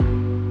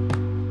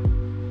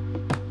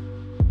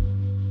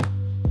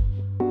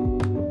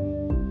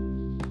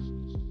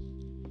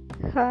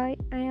Hi,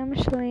 I am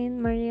Shalene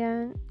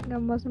Marian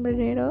Gambas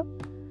Sombrero,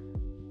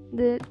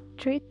 the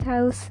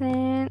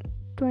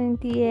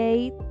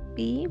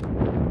 3028B.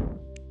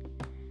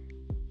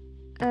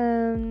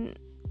 Um,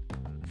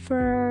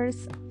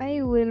 First,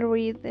 I will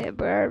read the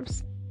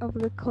verbs of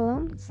the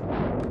columns.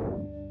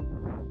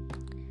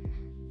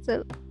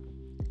 So,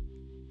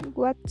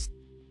 watch,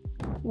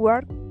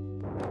 work,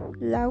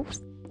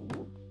 loves,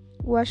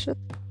 wash,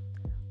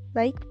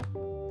 like,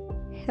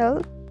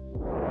 help,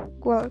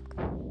 walk.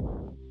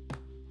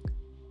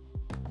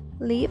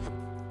 Live,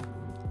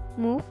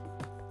 move,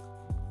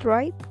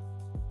 write,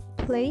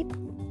 play,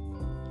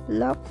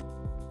 love,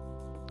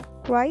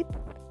 write,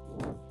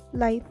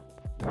 life.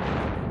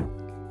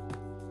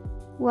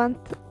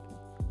 Wanted,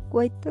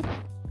 waited,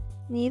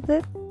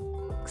 needed,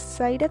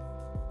 excited,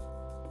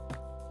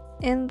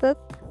 ended,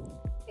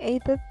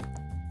 hated,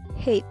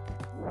 hate.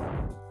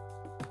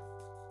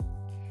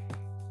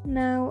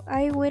 Now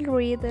I will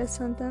read the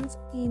sentence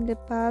in the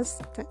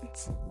past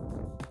tense.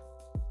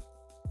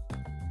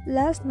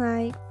 Last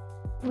night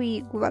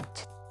we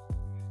watched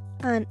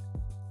an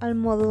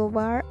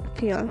Almodovar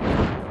film.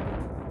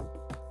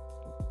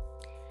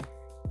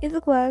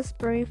 It was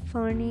very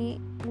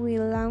funny. We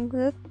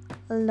laughed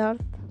a lot.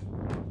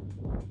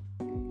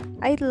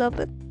 I loved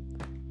it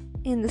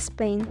in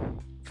Spain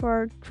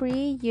for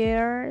 3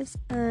 years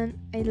and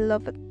I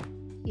loved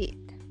it.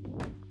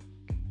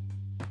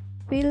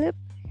 Philip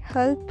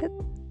helped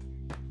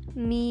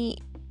me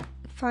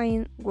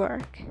find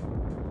work.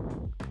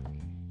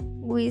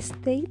 We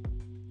stayed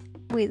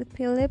with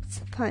Philip's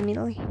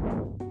family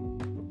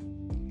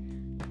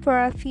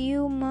for a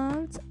few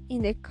months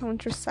in the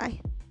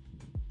countryside.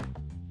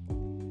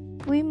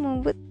 We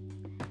moved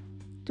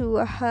to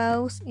a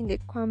house in the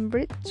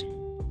Cambridge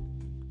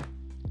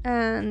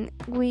and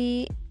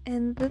we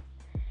ended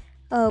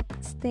up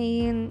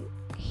staying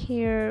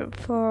here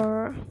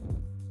for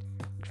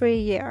 3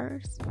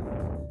 years.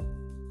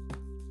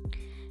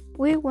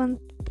 We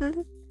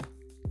wanted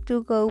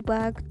to go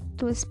back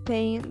to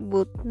Spain,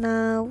 but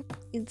now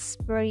it's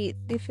very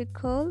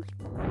difficult.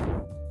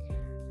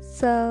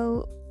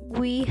 So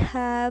we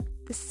have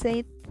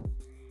decided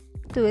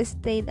to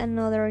stay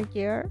another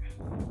year.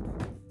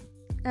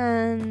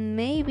 And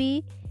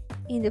maybe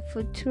in the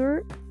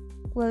future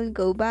we'll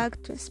go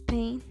back to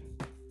Spain.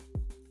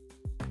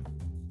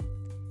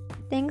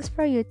 Thanks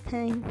for your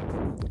time.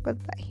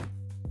 Goodbye.